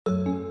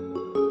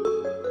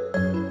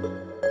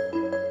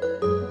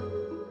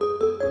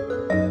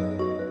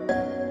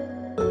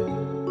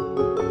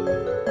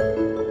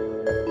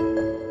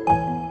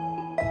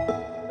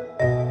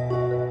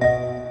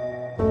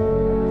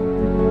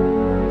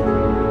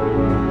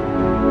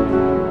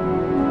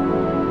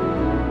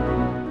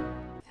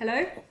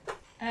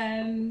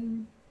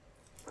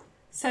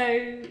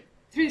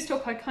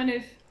talk,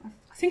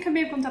 I think I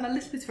may have gone down a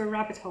little bit of a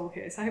rabbit hole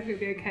here, so hopefully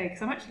it'll be okay,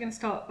 because I'm actually going to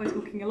start by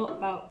talking a lot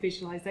about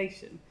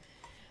visualization.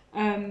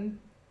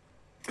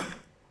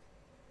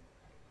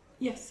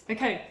 Yes,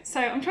 okay, so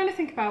I'm trying to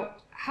think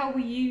about how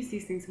we use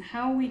these things and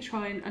how we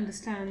try and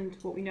understand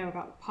what we know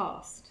about the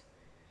past,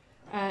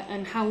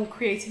 and how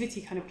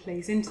creativity kind of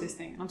plays into this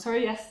thing. I'm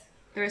sorry, yes,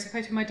 there is a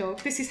photo of my dog.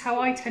 This is how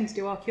I tend to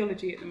do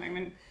archaeology at the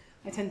moment.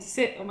 I tend to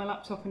sit on my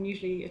laptop and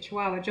usually a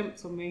chihuahua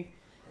jumps on me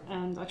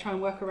and I try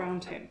and work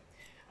around him.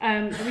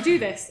 And we do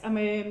this, and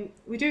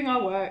we're doing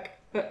our work,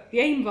 but the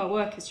aim of our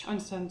work is to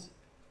understand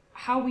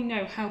how we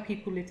know how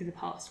people lived in the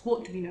past.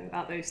 What do we know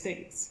about those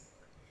things?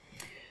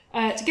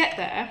 To get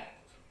there,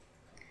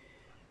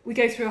 we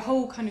go through a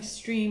whole kind of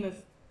stream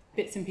of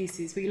bits and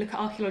pieces. We look at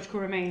archaeological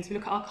remains, we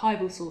look at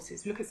archival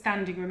sources, we look at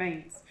standing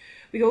remains.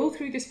 We go all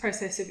through this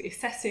process of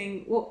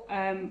assessing what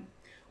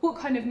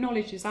kind of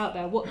knowledge is out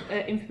there, what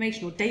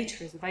information or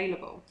data is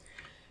available.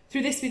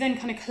 Through this, we then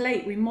kind of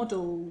collate, we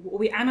model, or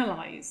we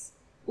analyse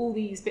all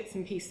these bits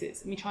and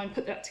pieces, and we try and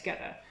put that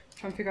together,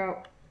 try and figure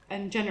out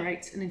and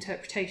generate an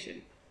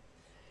interpretation.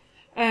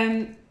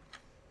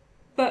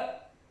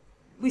 But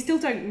we still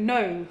don't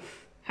know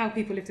how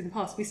people lived in the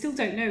past. We still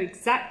don't know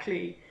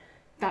exactly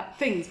that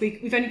things.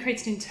 We've only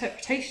created an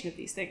interpretation of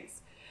these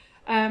things.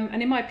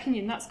 And in my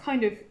opinion, that's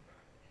kind of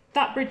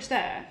that bridge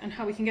there and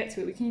how we can get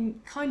to it. We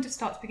can kind of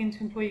start to begin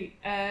to employ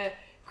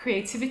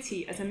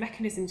creativity as a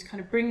mechanism to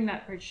kind of bring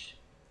that bridge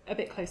a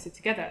bit closer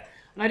together.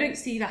 And I don't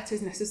see that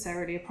as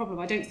necessarily a problem.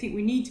 I don't think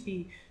we need to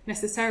be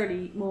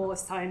necessarily more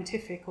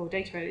scientific or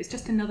data-oriented. It's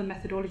just another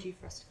methodology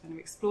for us to kind of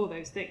explore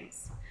those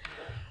things.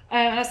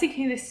 And I was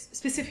thinking of this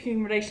specifically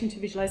in relation to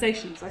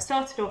visualizations. I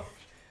started off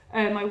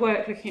my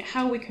work looking at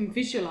how we can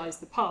visualize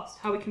the past,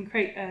 how we can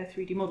create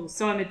 3D models.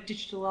 So I'm a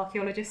digital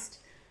archaeologist,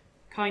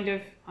 kind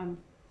of. I'm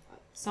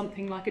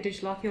something like a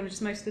digital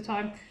archaeologist most of the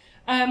time.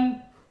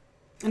 And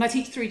I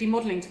teach 3D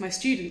modeling to my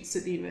students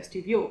at the University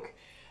of York.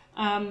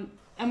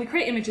 And we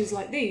create images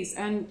like these.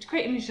 And to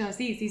create images like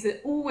these are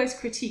always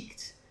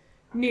critiqued,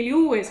 nearly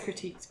always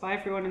critiqued by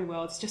everyone in the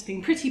world. It's just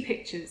being pretty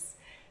pictures.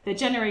 They're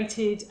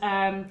generated,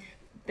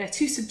 they're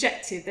too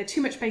subjective, they're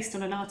too much based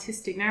on an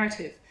artistic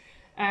narrative.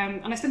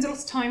 And I spend a lot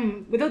of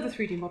time with other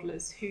 3D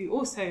modelers who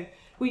also,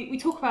 we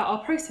talk about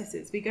our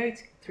processes we go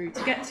through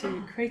to get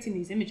to creating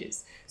these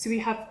images. So we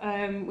have,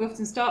 we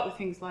often start with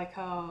things like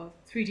our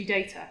 3D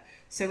data.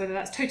 So whether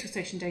that's total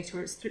station data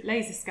or it's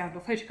laser scanned or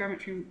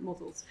photogrammetry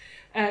models,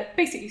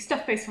 basically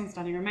stuff based on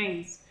standing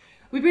remains.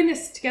 We bring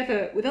this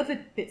together with other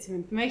bits of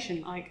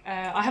information, like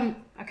I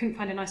couldn't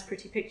find a nice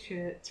pretty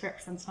picture to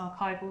represent an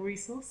archival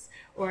resource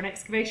or an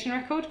excavation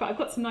record, but I've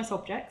got some nice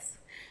objects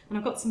and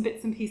I've got some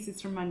bits and pieces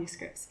from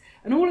manuscripts.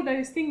 And all of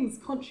those things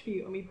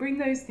contribute, and we bring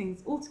those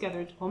things all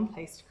together into one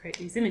place to create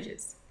these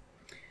images.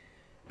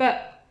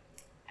 But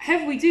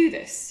however we do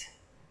this,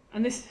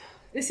 and this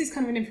is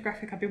kind of an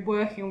infographic I've been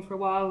working on for a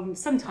while, and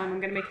sometime I'm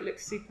going to make it look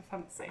super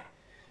fancy,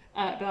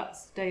 but that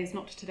day is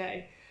not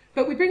today.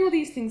 But we bring all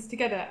these things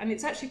together, and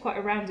it's actually quite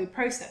a rounded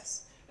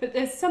process. But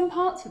there's some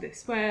parts of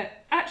this where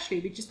actually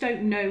we just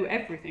don't know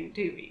everything,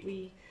 do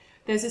we?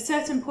 There's a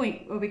certain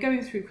point where we're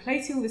going through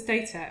collating all this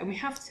data, and we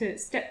have to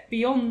step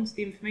beyond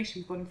the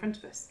information we've got in front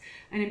of us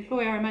and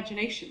employ our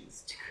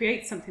imaginations to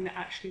create something that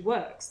actually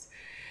works.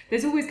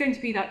 There's always going to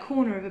be that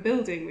corner of a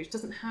building which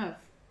doesn't have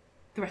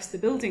the rest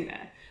of the building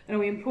there. And are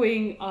we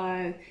employing,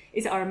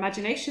 is it our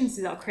imaginations,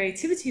 is it our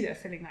creativity that are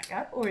filling that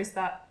gap, or is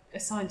that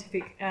a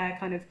scientific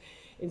kind of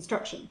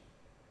instruction?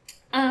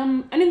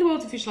 And in the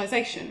world of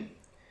visualization,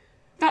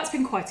 that's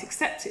been quite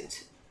accepted.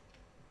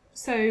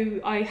 So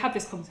I have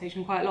this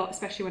conversation quite a lot,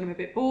 especially when I'm a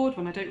bit bored,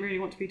 when I don't really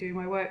want to be doing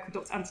my work with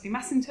Dr. Anthony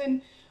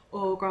Massington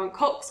or Grant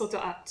Cox or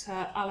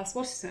Alice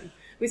Watterson.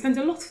 We spend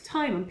a lot of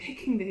time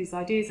unpicking these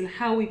ideas and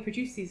how we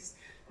produce these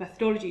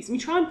methodologies. And we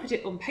try and put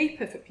it on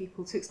paper for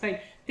people to explain,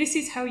 this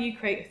is how you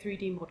create a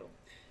 3D model.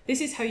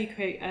 This is how you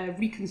create a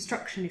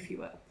reconstruction, if you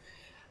will,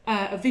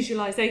 a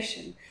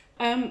visualization.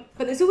 But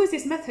there's always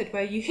this method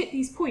where you hit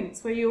these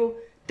points where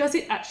does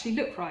it actually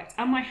look right?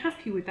 Am I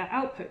happy with that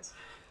output?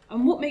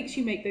 And what makes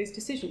you make those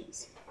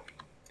decisions?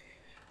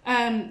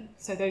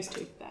 So those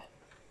two there.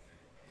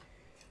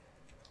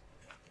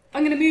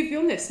 I'm going to move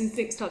beyond this and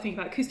start thinking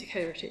about acoustic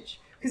heritage.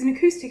 Because in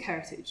acoustic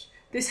heritage,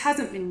 this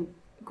hasn't been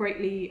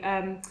greatly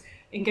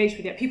engaged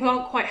with yet. People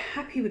aren't quite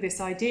happy with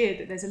this idea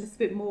that there's a little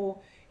bit more,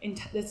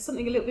 there's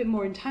something a little bit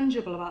more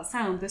intangible about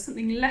sound. There's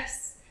something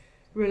less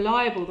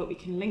reliable that we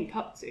can link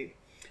up to.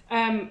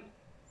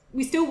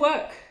 We still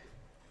work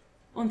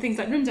on things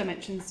like room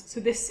dimensions. So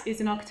this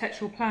is an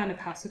architectural plan of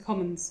House of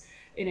Commons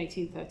in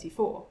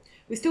 1834.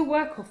 We still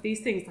work off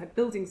these things like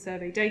building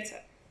survey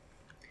data.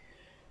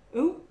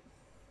 Oh,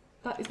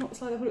 that is not the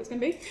slide I thought it was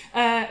going to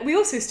be. We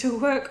also still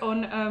work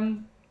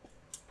on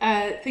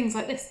things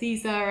like this.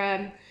 These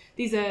are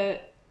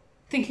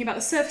thinking about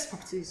the surface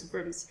properties of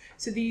rooms.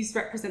 So these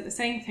represent the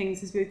same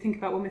things as we would think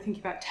about when we're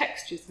thinking about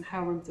textures and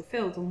how rooms are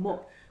filled and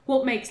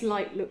what makes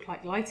light look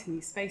like light in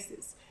these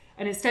spaces.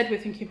 And instead we're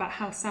thinking about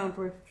how sound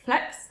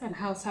reflects and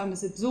how sound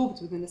is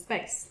absorbed within a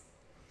space.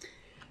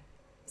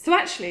 So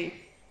actually,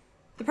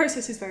 the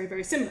process is very,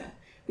 very similar.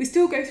 We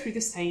still go through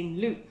the same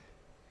loop.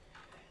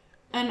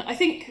 And I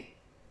think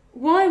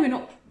why we're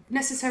not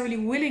necessarily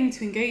willing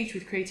to engage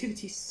with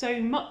creativity so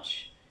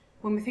much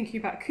when we're thinking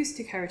about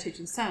acoustic heritage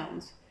and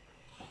sound,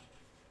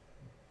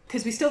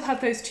 because we still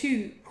have those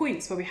 2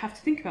 points where we have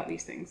to think about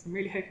these things. I'm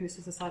really hoping this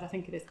is a slide. I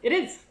think it is. It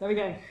is. There we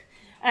go.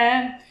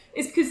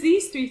 It's because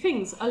these 3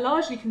 things are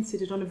largely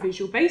considered on a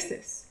visual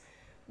basis.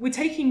 We're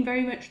taking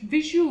very much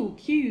visual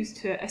cues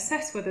to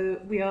assess whether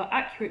we are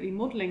accurately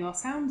modelling our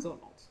sounds or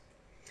not.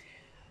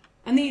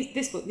 And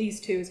these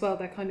 2 as well,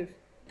 they're kind of,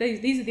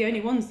 these are the only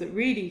ones that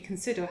really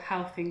consider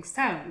how things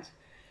sound.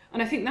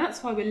 And I think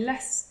that's why we're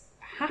less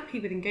happy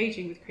with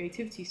engaging with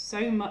creativity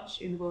so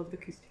much in the world of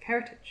acoustic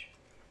heritage.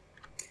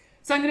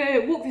 So I'm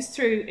going to walk this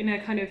through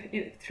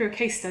through a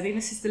case study.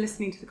 This is the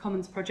Listening to the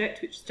Commons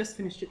project, which just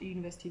finished at the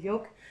University of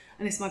York,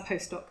 and this is my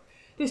postdoc.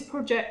 This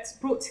project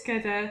brought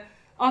together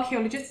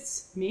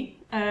archaeologists, me,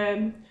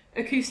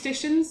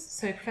 acousticians,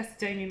 so Professor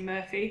Damien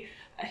Murphy,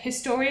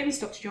 historians,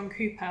 Dr. John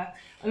Cooper,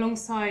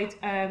 alongside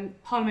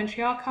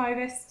parliamentary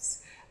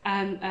archivists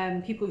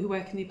and people who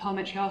work in the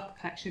parliamentary archive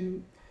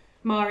collection,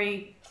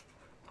 Mari,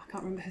 I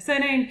can't remember her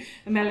surname,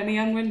 and Melanie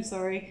Youngman,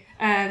 sorry,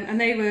 and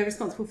they were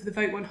responsible for the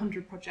Vote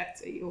 100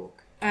 project at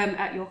York,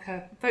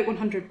 Vote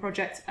 100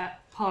 project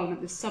at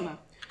Parliament this summer.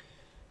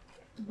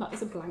 That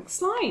is a blank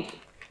slide.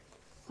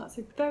 That's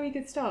a very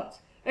good start.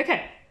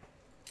 Okay,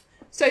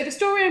 so the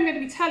story I'm going to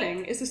be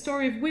telling is the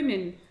story of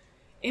women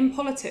in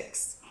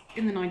politics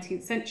in the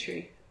 19th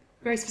century,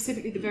 very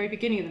specifically the very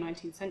beginning of the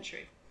 19th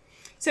century.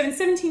 So in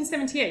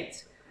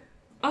 1778,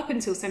 up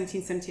until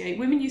 1778,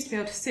 women used to be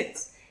able to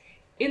sit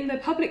in the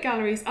public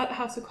galleries at the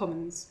House of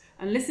Commons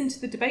and listen to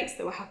the debates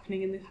that were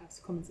happening in the House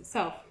of Commons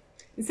itself.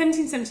 In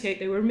 1778,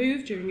 they were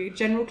removed during a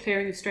general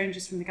clearing of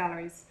strangers from the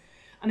galleries,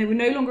 and they were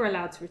no longer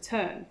allowed to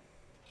return.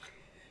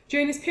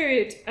 During this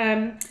period,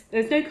 there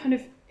was no kind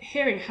of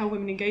hearing how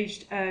women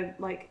engaged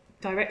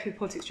directly with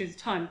politics during the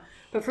time,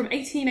 but from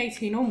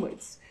 1818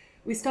 onwards,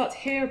 we start to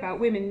hear about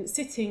women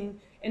sitting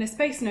in a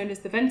space known as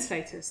the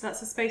ventilator. So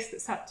that's a space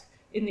that sat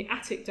in the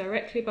attic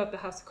directly above the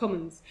House of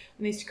Commons,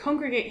 and they used to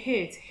congregate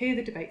here to hear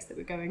the debates that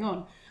were going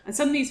on. And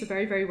some of these were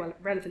very, very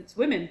relevant to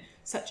women,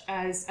 such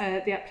as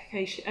the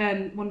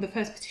application, one of the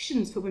first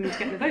petitions for women to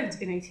get the vote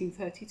in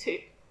 1832.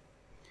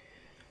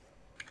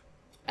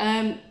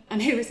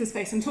 And here is the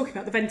space. I'm talking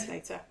about the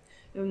ventilator.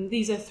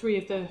 These are 3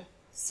 of the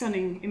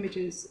stunning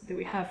images that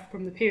we have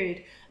from the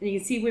period. And you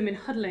can see women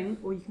huddling,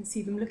 or you can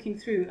see them looking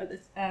through at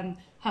the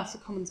House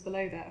of Commons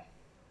below there.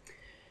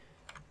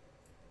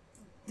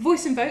 The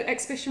Voice and Vote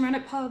exhibition ran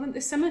at Parliament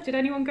this summer. Did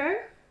anyone go?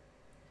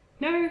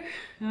 No?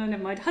 Oh,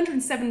 never mind.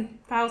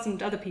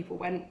 107,000 other people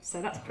went,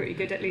 so that's pretty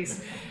good at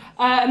least.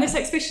 And this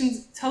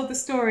exhibition told the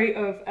story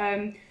of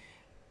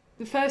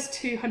the first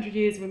 200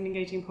 years of women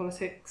engaging in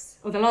politics,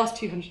 or the last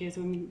 200 years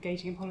of women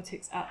engaging in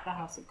politics at the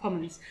House of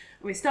Commons.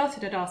 And we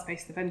started at our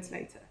space, the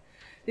ventilator.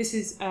 This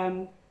is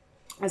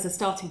as a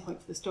starting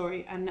point for the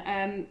story.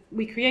 And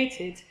we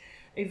created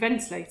a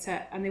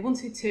ventilator, and they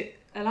wanted to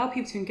allow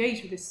people to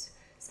engage with this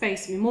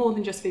space more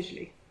than just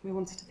visually. We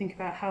wanted to think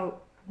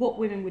about what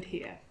women would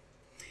hear.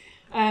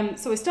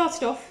 So we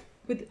started off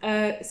with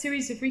a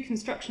series of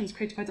reconstructions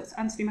created by Dr.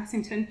 Anthony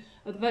Massington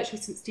of the Virtual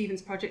St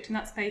Stephen's Project, and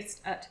that's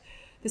based at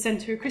the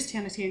Centre of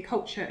Christianity and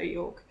Culture at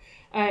York.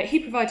 He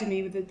provided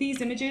me with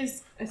these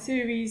images, a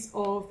series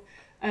of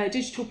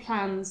digital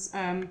plans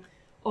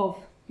of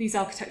these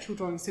architectural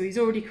drawings. So he's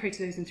already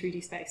created those in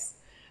 3D space.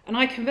 And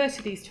I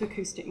converted these to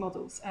acoustic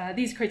models.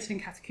 These are created in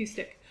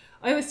Acoustic.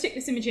 I always stick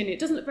this image in. It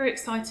doesn't look very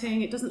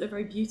exciting, it doesn't look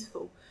very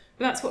beautiful,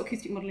 but that's what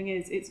acoustic modelling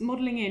is. It's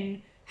modelling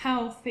in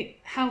how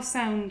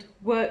sound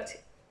worked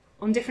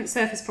on different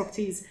surface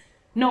properties,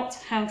 not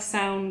how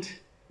sound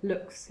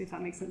looks, if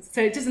that makes sense.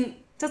 So it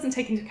doesn't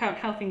take into account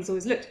how things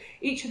always looked.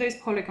 Each of those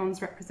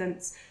polygons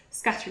represents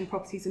scattering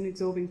properties and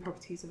absorbing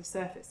properties of a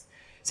surface.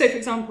 So for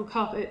example,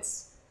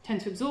 carpets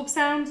tend to absorb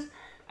sound,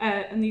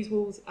 and these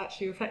walls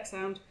actually reflect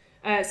sound.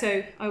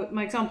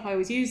 My example I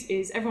always use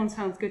is everyone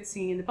sounds good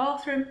singing in the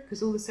bathroom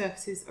because all the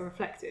surfaces are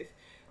reflective,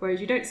 whereas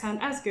you don't sound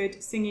as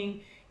good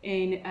singing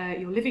in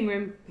your living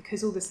room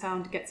because all the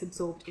sound gets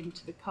absorbed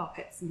into the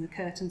carpets and the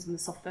curtains and the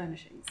soft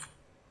furnishings.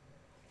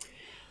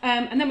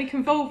 And then we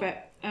convolve it.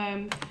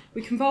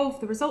 We convolve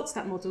the results of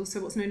that model,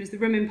 so what's known as the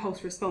room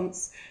impulse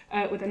response,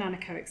 with an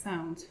anechoic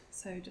sound.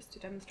 So just to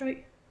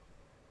demonstrate.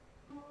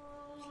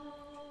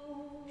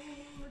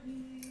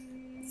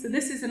 So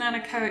this is an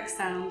anechoic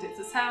sound. It's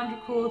a sound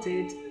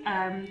recorded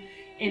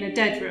in a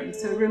dead room,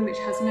 so a room which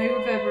has no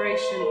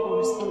reverberation or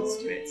response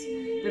to it.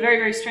 They're very,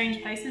 very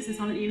strange places. This is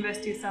one at the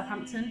University of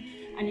Southampton,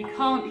 and you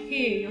can't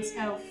hear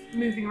yourself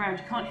moving around.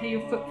 You can't hear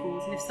your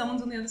footfalls, and if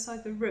someone's on the other side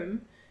of the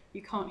room,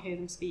 you can't hear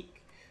them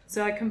speak.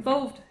 So I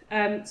convolved,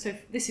 so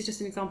this is just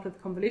an example of the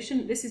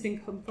convolution. This has been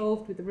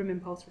convolved with the room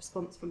impulse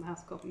response from the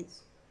House of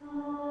Commons.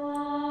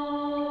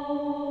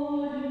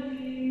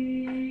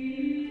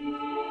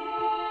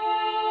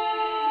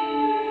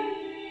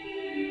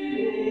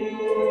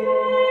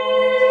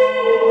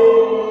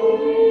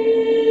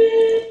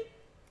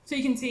 So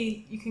you can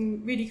see, you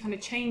can really kind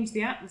of change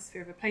the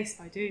atmosphere of a place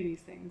by doing these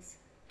things.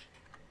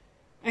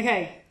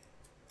 Okay,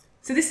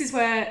 so this is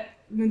where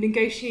the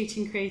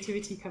negotiating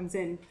creativity comes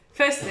in.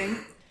 First thing,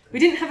 we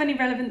didn't have any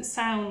relevant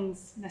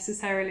sounds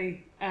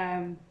necessarily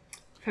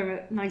for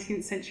a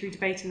 19th century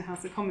debate in the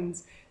House of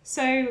Commons.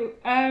 So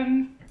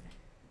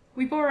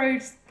we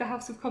borrowed the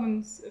House of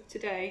Commons of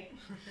today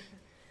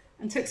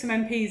and took some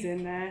MPs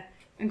in there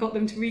and got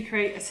them to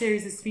recreate a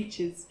series of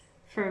speeches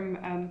from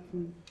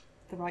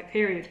the right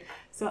period.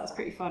 So that was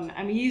pretty fun.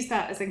 And we used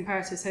that as a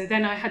comparator. So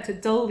then I had to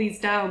dull these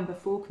down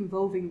before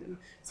convolving them.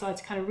 So I had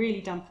to kind of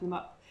really dampen them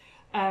up.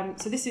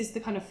 So this is the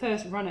kind of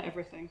first run at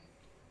everything.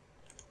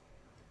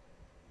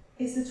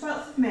 It's the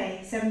 12th of May,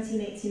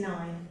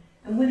 1789,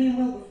 and William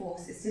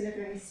Wilberforce is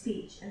delivering a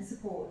speech in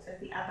support of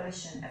the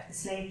abolition of the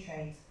slave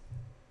trade.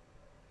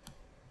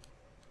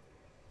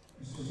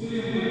 Mr.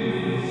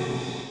 William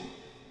Wilberforce.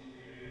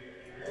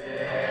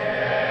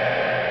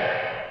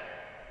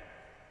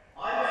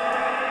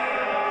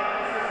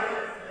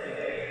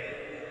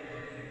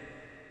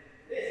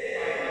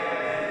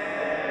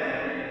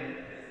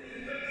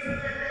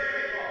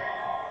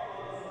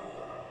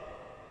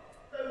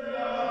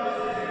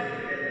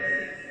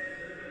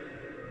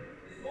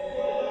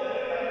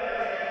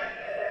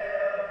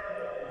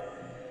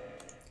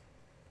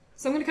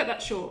 So I'm going to cut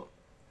that short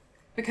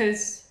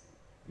because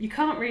you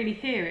can't really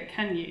hear it,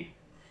 can you?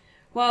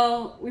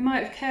 While we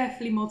might have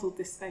carefully modelled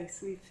this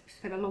space, we've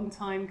spent a long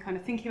time kind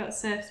of thinking about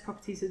surface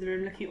properties of the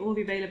room, looking at all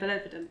the available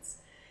evidence.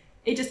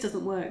 It just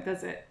doesn't work,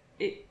 does it?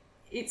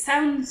 It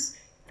sounds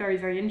very,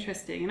 very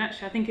interesting, and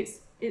actually I think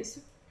it's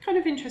kind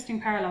of interesting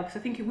parallel because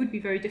I think it would be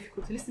very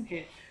difficult to listen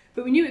here.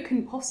 But we knew it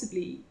couldn't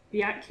possibly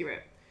be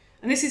accurate.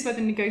 And this is where the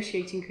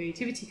negotiating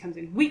creativity comes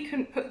in. We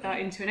couldn't put that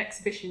into an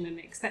exhibition and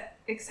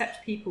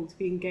accept people to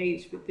be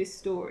engaged with this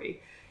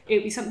story. It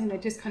would be something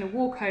they'd just kind of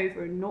walk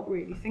over and not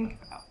really think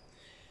about.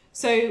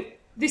 So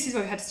this is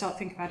where we had to start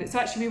thinking about it. So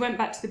actually we went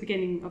back to the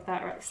beginning of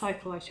that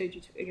cycle I showed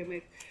you to begin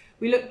with.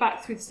 We looked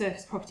back through the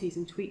surface properties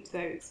and tweaked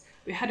those.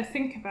 We had to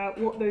think about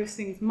what those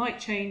things might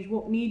change,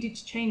 what needed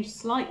to change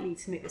slightly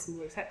to make this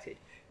more accepted.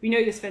 We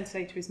know this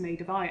ventilator is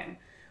made of iron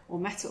or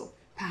metal.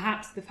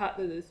 Perhaps the fact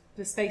that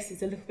the space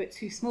is a little bit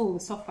too small, the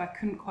software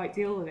couldn't quite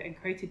deal with it and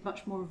created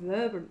much more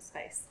reverberant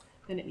space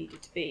than it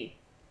needed to be.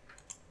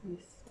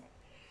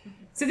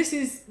 So this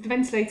is the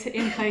ventilator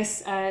in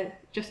place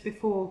just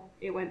before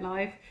it went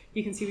live.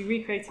 You can see we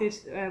recreated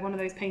one of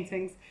those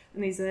paintings,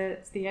 and these are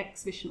the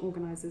exhibition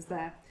organisers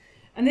there.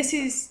 And this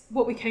is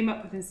what we came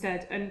up with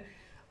instead. And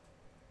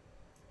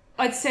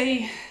I'd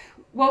say,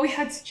 while we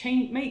had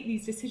to make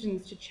these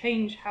decisions to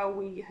change how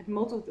we had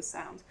modelled the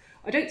sound,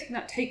 I don't think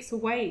that takes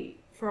away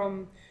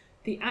from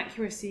the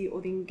accuracy or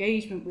the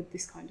engagement with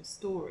this kind of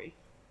story.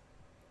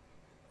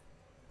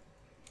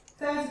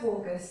 3rd of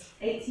August,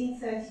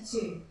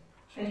 1832,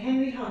 and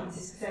Henry Hunt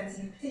is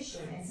presenting a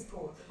petition in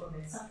support of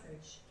women's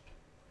suffrage.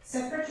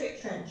 Sir Frederick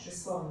Trench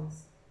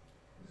responds.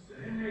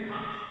 Mr. Henry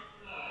Hunt.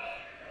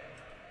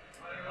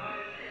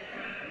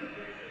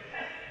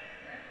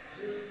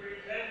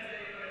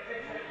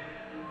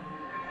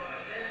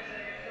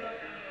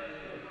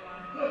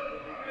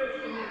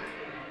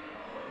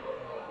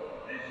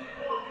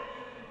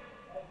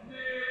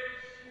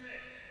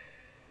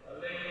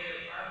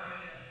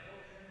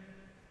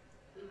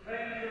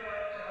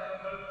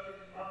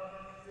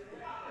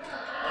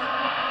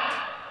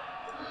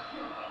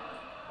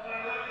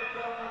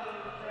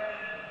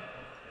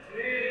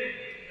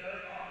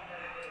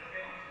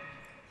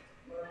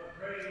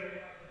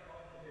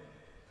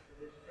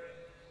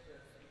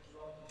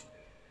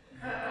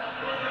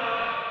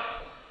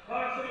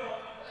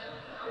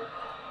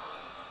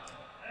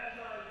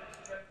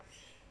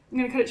 I'm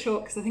going to cut it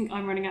short because I think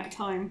I'm running out of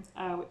time,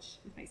 which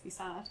makes me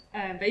sad.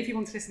 But if you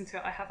want to listen to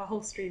it, I have a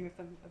whole stream of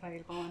them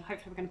available, and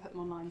hopefully we're going to put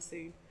them online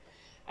soon.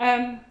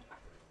 3rd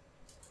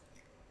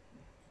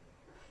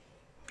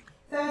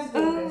of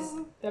August.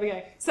 There we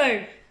go.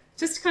 So,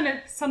 just to kind of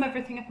sum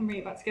everything up and bring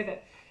it back together,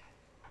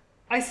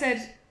 I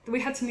said that we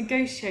had to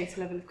negotiate a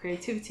level of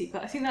creativity,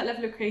 but I think that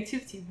level of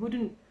creativity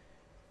wouldn't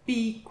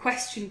be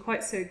questioned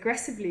quite so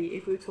aggressively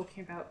if we were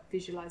talking about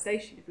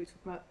visualisation, if we were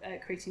talking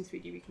about creating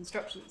 3D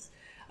reconstructions.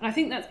 And I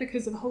think that's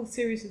because of a whole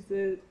series of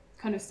the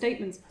kind of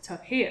statements put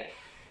up here.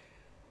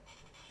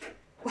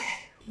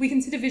 We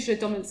consider visual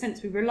a dominant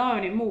sense, we rely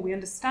on it more, we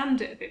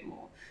understand it a bit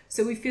more.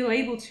 So we feel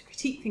able to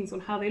critique things on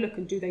how they look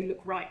and do they look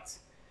right.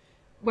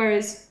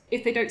 Whereas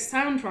if they don't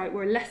sound right,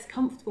 we're less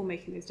comfortable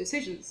making those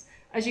decisions.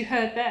 As you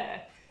heard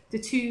there, the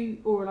two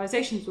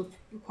auralizations were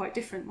quite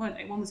different, weren't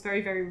they? One was very,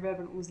 very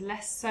reverberant, one was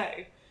less so.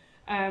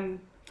 But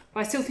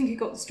I still think it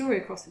got the story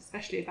across,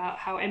 especially about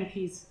how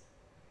MPs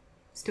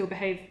still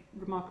behave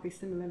remarkably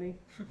similarly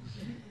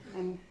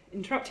and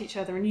interrupt each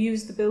other and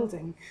use the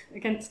building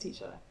against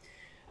each other.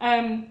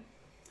 And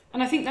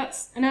I think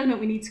that's an element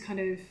we need to kind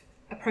of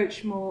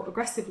approach more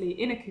aggressively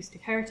in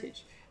acoustic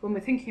heritage when we're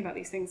thinking about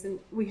these things, and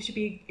we should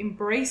be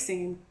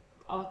embracing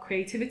our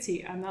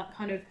creativity and that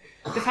kind of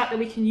the fact that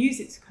we can use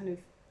it to kind of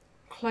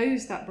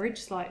close that bridge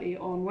slightly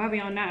on where we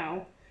are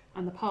now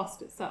and the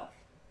past itself.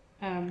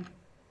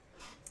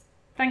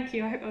 Thank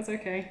you, I hope that was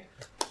okay.